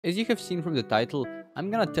As you have seen from the title, I'm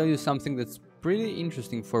gonna tell you something that's pretty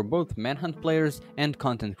interesting for both Manhunt players and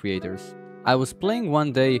content creators. I was playing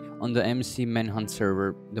one day on the MC Manhunt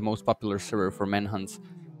server, the most popular server for manhunts,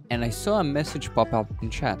 and I saw a message pop up in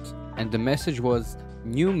chat, and the message was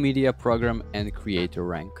New Media Program and Creator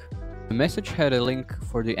Rank. The message had a link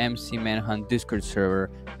for the MC Manhunt Discord server,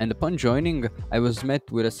 and upon joining, I was met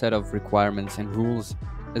with a set of requirements and rules,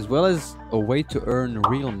 as well as a way to earn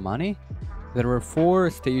real money. There were 4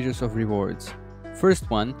 stages of rewards. First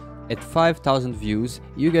one, at 5,000 views,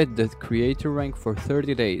 you get the creator rank for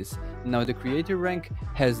 30 days. Now the creator rank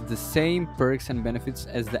has the same perks and benefits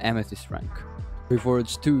as the amethyst rank.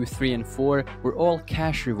 Rewards 2, 3 and 4 were all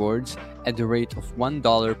cash rewards at the rate of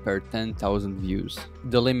 $1 per 10,000 views.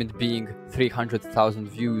 The limit being 300,000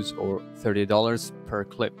 views or $30 per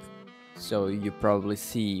clip. So you probably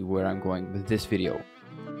see where I'm going with this video.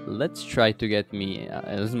 Let's try to get me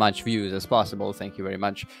as much views as possible, thank you very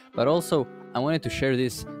much. But also, I wanted to share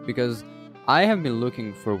this because I have been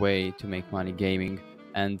looking for a way to make money gaming,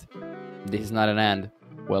 and this is not an ad,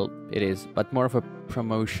 well, it is, but more of a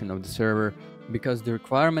promotion of the server, because the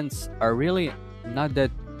requirements are really not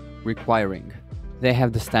that requiring. They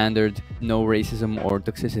have the standard no racism or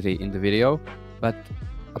toxicity in the video, but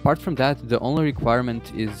apart from that, the only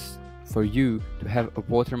requirement is for you to have a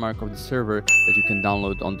watermark of the server that you can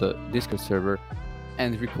download on the Discord server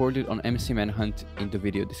and record it on MC Manhunt in the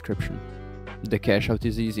video description. The cash out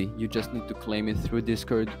is easy, you just need to claim it through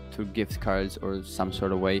Discord, through gift cards or some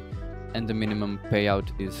sort of way, and the minimum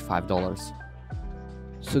payout is $5.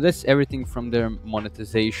 So that's everything from their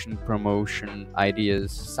monetization, promotion,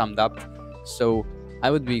 ideas summed up. So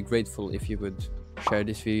I would be grateful if you would share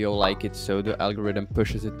this video, like it so the algorithm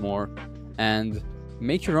pushes it more, and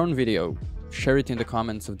make your own video, share it in the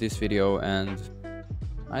comments of this video, and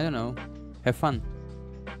I don't know, have fun.